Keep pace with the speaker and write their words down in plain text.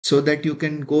so that you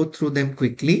can go through them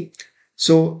quickly.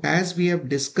 So as we have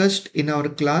discussed in our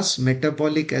class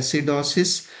metabolic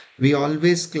acidosis, we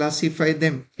always classify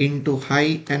them into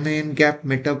high anion gap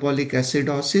metabolic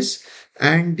acidosis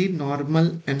and the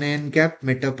normal anion gap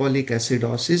metabolic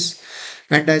acidosis.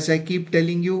 And as I keep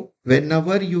telling you,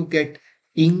 whenever you get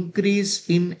increase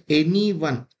in any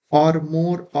one or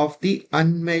more of the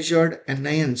unmeasured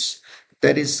anions,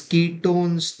 there is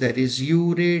ketones, there is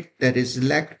urate, there is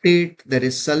lactate, there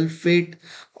is sulfate,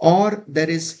 or there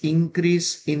is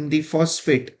increase in the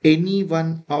phosphate, any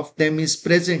one of them is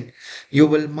present, you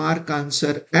will mark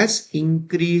answer as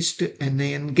increased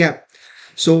anion gap.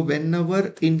 So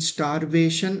whenever in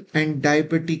starvation and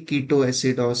diabetic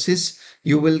ketoacidosis,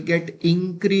 you will get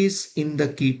increase in the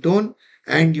ketone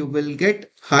and you will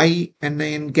get high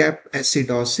anion gap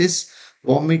acidosis.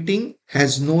 Vomiting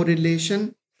has no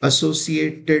relation,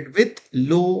 associated with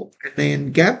low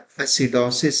anion gap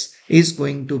acidosis is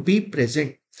going to be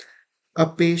present. A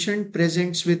patient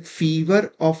presents with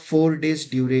fever of 4 days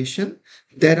duration.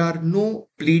 There are no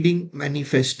bleeding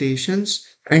manifestations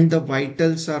and the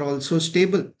vitals are also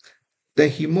stable. The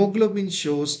hemoglobin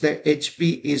shows the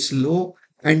HB is low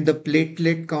and the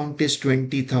platelet count is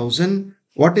 20,000.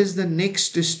 What is the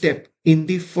next step in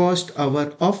the first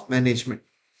hour of management?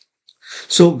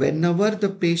 So whenever the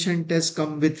patient has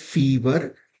come with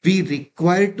fever, we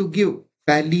require to give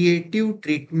palliative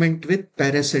treatment with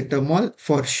paracetamol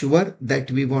for sure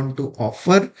that we want to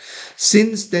offer.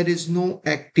 Since there is no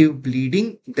active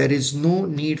bleeding, there is no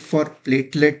need for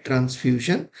platelet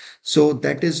transfusion. So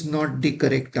that is not the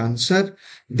correct answer.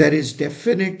 There is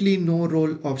definitely no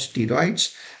role of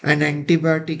steroids, and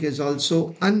antibiotic is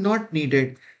also not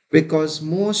needed because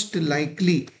most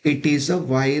likely it is a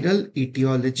viral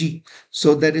etiology.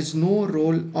 So there is no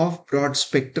role of broad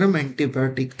spectrum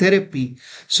antibiotic therapy.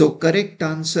 So correct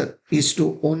answer is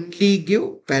to only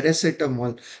give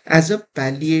paracetamol as a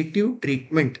palliative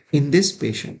treatment in this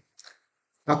patient.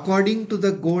 According to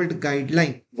the gold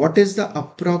guideline, what is the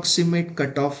approximate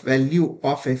cutoff value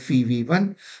of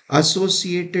FEV1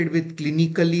 associated with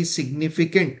clinically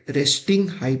significant resting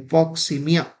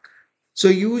hypoxemia? So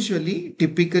usually,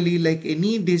 typically like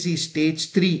any disease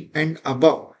stage 3 and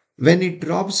above, when it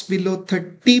drops below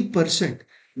 30%,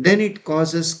 then it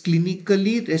causes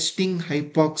clinically resting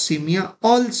hypoxemia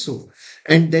also.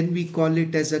 And then we call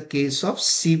it as a case of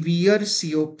severe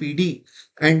COPD.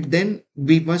 And then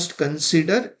we must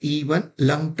consider even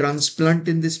lung transplant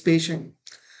in this patient.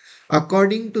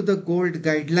 According to the gold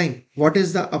guideline, what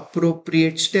is the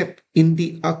appropriate step in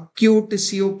the acute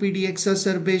COPD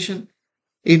exacerbation?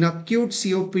 In acute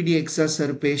COPD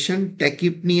exacerbation,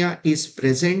 tachypnea is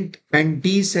present and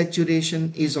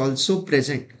desaturation is also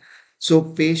present. So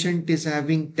patient is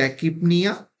having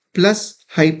tachypnea plus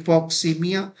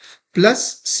hypoxemia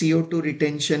plus CO2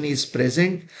 retention is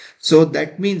present. So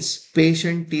that means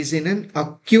patient is in an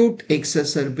acute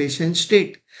exacerbation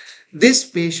state. This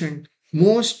patient,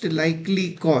 most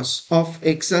likely cause of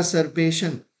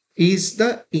exacerbation is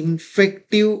the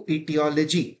infective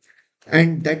etiology,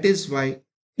 and that is why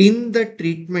in the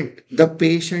treatment, the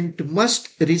patient must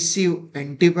receive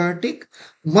antibiotic,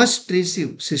 must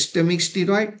receive systemic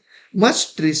steroid,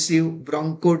 must receive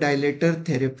bronchodilator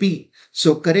therapy.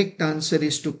 So correct answer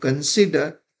is to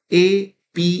consider A,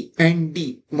 P and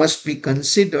D must be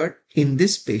considered in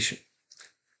this patient.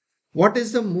 What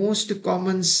is the most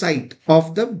common site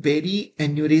of the berry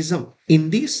aneurysm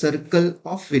in the circle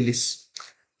of Willis?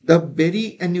 The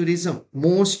berry aneurysm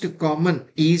most common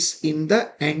is in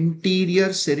the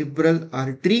anterior cerebral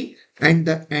artery, and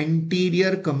the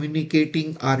anterior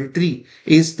communicating artery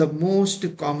is the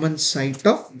most common site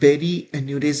of berry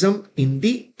aneurysm in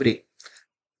the brain.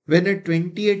 When a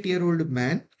 28-year-old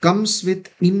man comes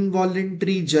with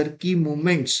involuntary jerky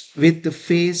movements with the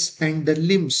face and the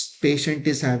limbs patient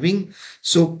is having,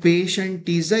 so patient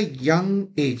is a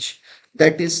young age,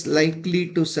 that is likely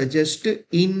to suggest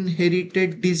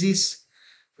inherited disease.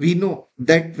 We know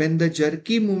that when the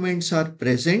jerky movements are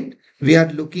present, we are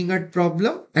looking at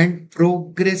problem and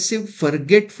progressive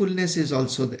forgetfulness is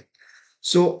also there.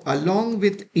 So along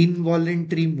with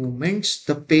involuntary movements,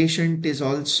 the patient is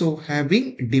also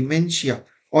having dementia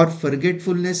or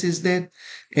forgetfulness is there.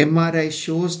 MRI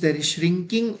shows there is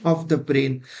shrinking of the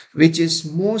brain, which is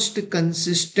most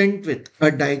consistent with a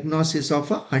diagnosis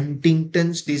of a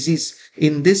Huntington's disease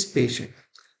in this patient.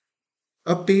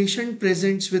 A patient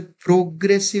presents with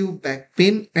progressive back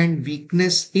pain and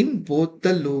weakness in both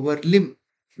the lower limb.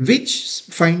 Which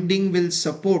finding will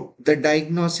support the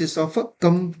diagnosis of a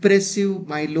compressive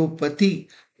myelopathy?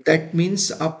 That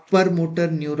means upper motor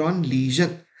neuron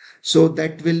lesion. So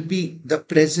that will be the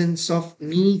presence of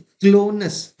knee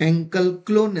clonus, ankle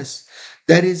clonus.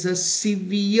 There is a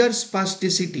severe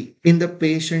spasticity in the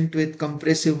patient with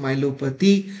compressive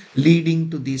myelopathy leading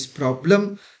to this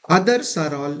problem. Others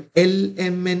are all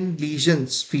LMN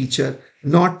lesions feature,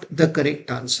 not the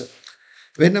correct answer.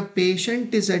 When a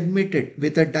patient is admitted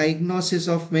with a diagnosis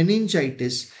of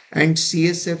meningitis and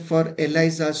CSF for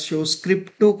ELISA shows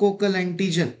cryptococcal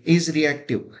antigen is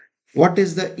reactive, what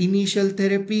is the initial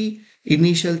therapy?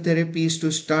 Initial therapy is to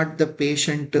start the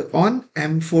patient on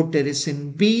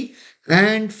amphotericin B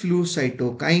and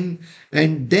flucytokine,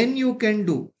 and then you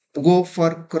can go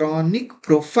for chronic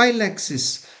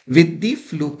prophylaxis with the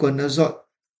fluconazole.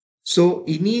 So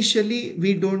initially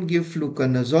we don't give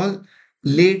fluconazole.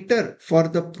 Later for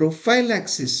the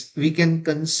prophylaxis, we can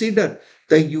consider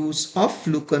the use of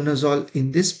fluconazole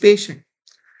in this patient.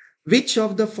 Which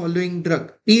of the following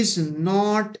drug is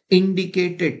not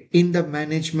indicated in the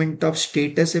management of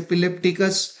status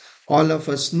epilepticus? All of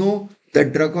us know the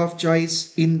drug of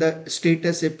choice in the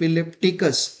status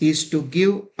epilepticus is to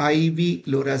give IV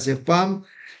lorazepam.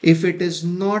 If it is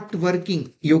not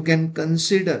working, you can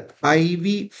consider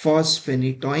IV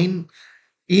fosphenytoin.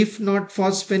 If not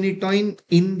fosphenytoin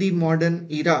in the modern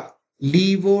era,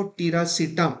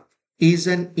 levotiracetam is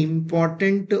an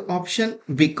important option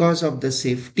because of the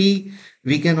safety.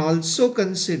 We can also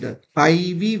consider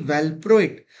IV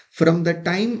valproate. From the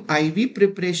time IV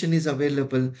preparation is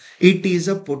available, it is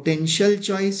a potential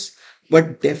choice,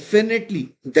 but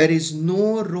definitely there is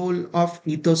no role of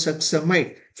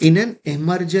ethosuxamide in an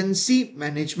emergency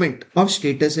management of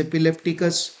status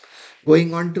epilepticus.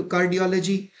 Going on to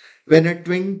cardiology, when a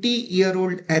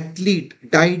 20-year-old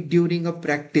athlete died during a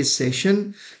practice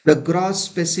session, the gross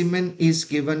specimen is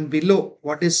given below.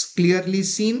 What is clearly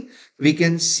seen? We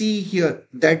can see here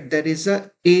that there is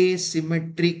a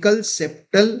asymmetrical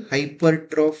septal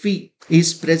hypertrophy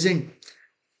is present.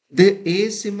 The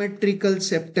asymmetrical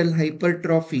septal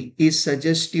hypertrophy is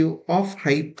suggestive of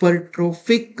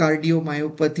hypertrophic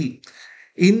cardiomyopathy.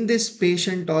 In this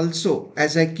patient also,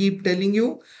 as I keep telling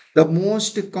you, the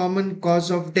most common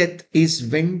cause of death is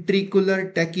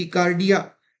ventricular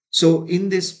tachycardia. So in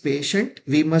this patient,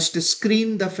 we must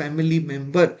screen the family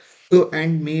member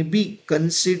and maybe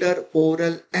consider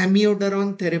oral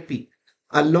amiodarone therapy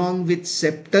along with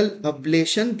septal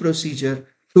ablation procedure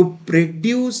to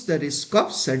reduce the risk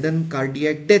of sudden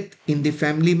cardiac death in the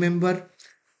family member.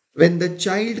 When the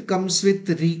child comes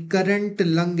with recurrent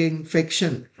lung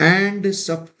infection and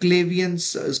subclavian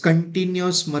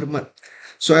continuous murmur,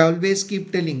 so I always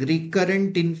keep telling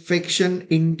recurrent infection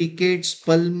indicates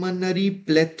pulmonary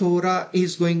plethora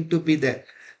is going to be there.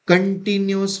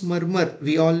 Continuous murmur,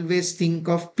 we always think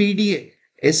of PDA,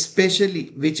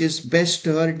 especially which is best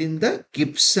heard in the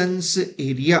Gibson's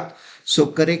area.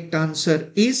 So correct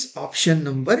answer is option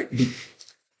number D.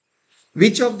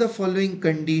 Which of the following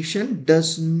condition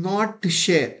does not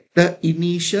share the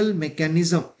initial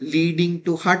mechanism leading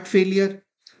to heart failure?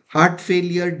 Heart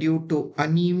failure due to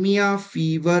anemia,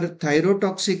 fever,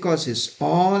 thyrotoxicosis,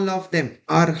 all of them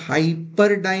are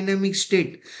hyperdynamic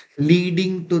state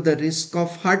leading to the risk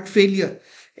of heart failure,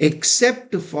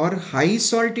 except for high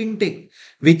salt intake,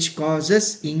 which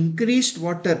causes increased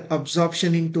water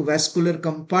absorption into vascular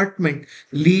compartment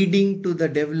leading to the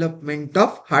development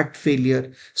of heart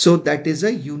failure. So that is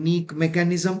a unique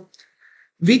mechanism.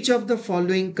 Which of the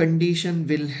following condition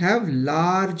will have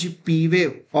large P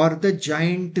wave or the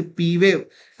giant P wave?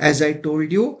 As I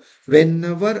told you,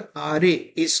 whenever RA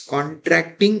is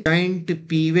contracting giant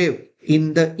P wave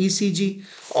in the ECG,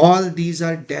 all these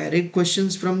are direct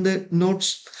questions from the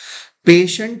notes.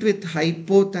 Patient with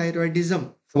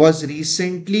hypothyroidism was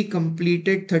recently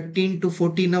completed 13 to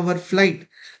 14 hour flight.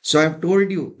 So I have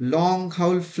told you long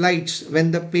haul flights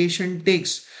when the patient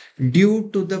takes, due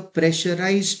to the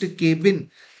pressurized cabin,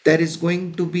 there is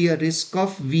going to be a risk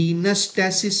of venous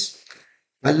stasis.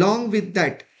 Along with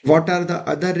that, what are the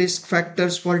other risk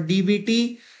factors for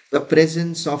DVT? The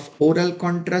presence of oral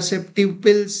contraceptive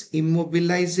pills,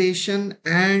 immobilization,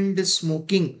 and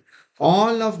smoking.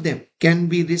 All of them can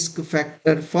be risk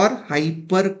factor for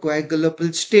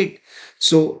hypercoagulable state.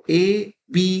 So A,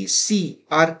 B, C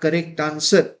are correct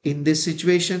answer in this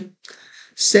situation.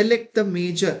 Select the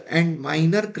major and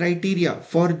minor criteria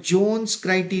for Jones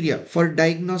criteria for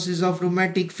diagnosis of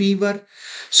rheumatic fever.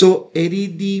 So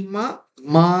erythema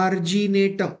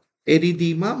marginatum.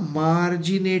 Erythema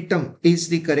marginatum is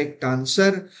the correct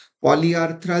answer.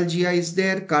 Polyarthralgia is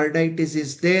there, carditis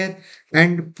is there,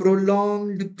 and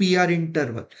prolonged PR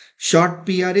interval. Short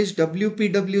PR is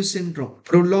WPW syndrome.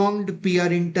 Prolonged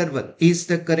PR interval is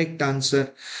the correct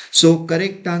answer. So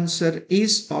correct answer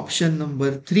is option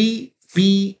number 3.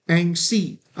 B and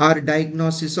C are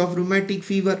diagnosis of rheumatic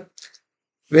fever.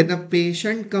 When a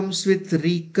patient comes with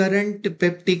recurrent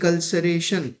peptic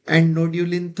ulceration and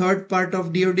nodule in third part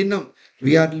of duodenum,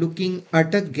 we are looking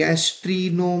at a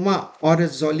gastrinoma or a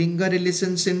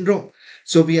Zollinger-Ellison syndrome.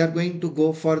 So we are going to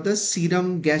go for the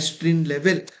serum gastrin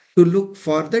level to look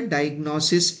for the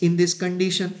diagnosis in this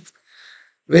condition.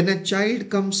 When a child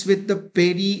comes with the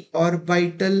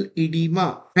periorbital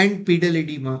edema and pedal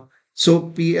edema,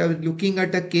 so we are looking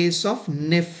at a case of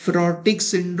nephrotic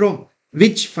syndrome.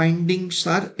 Which findings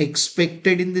are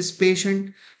expected in this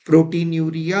patient?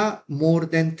 Proteinuria more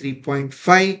than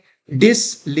 3.5,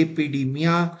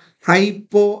 dyslipidemia,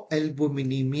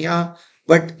 hypoalbuminemia,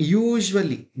 but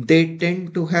usually they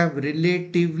tend to have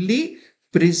relatively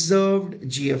preserved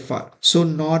GFR. So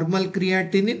normal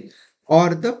creatinine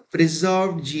or the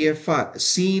preserved GFR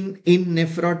seen in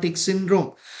nephrotic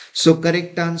syndrome. So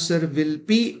correct answer will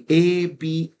be A,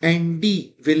 B and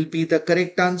D will be the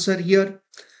correct answer here.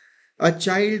 A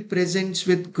child presents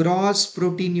with gross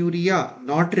proteinuria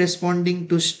not responding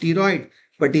to steroid,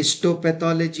 but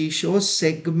histopathology shows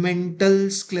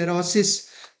segmental sclerosis.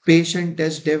 Patient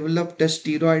has developed a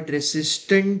steroid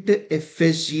resistant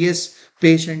FSGS.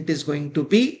 Patient is going to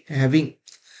be having.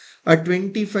 A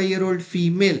 25-year-old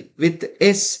female with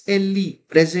SLE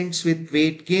presents with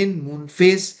weight gain, moon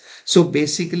phase. So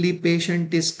basically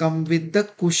patient is come with the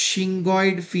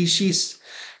Cushingoid feces.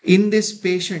 In this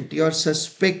patient, you are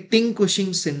suspecting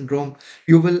Cushing syndrome.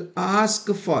 You will ask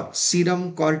for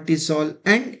serum cortisol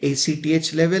and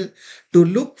ACTH level to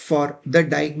look for the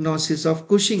diagnosis of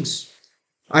Cushing's.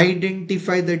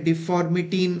 Identify the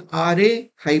deformity in RA.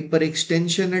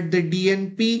 Hyperextension at the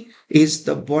DNP is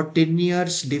the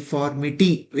Bottinier's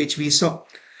deformity, which we saw.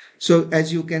 So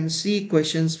as you can see,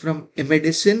 questions from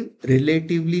medicine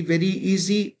relatively very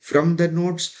easy from the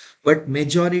notes, but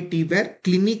majority were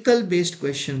clinical based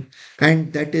question,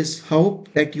 and that is how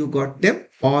that you got them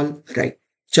all right.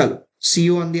 Chalo, see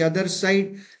you on the other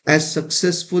side as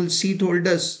successful seat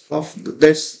holders of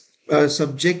this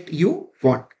subject you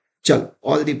want. Chalo,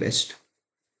 all the best.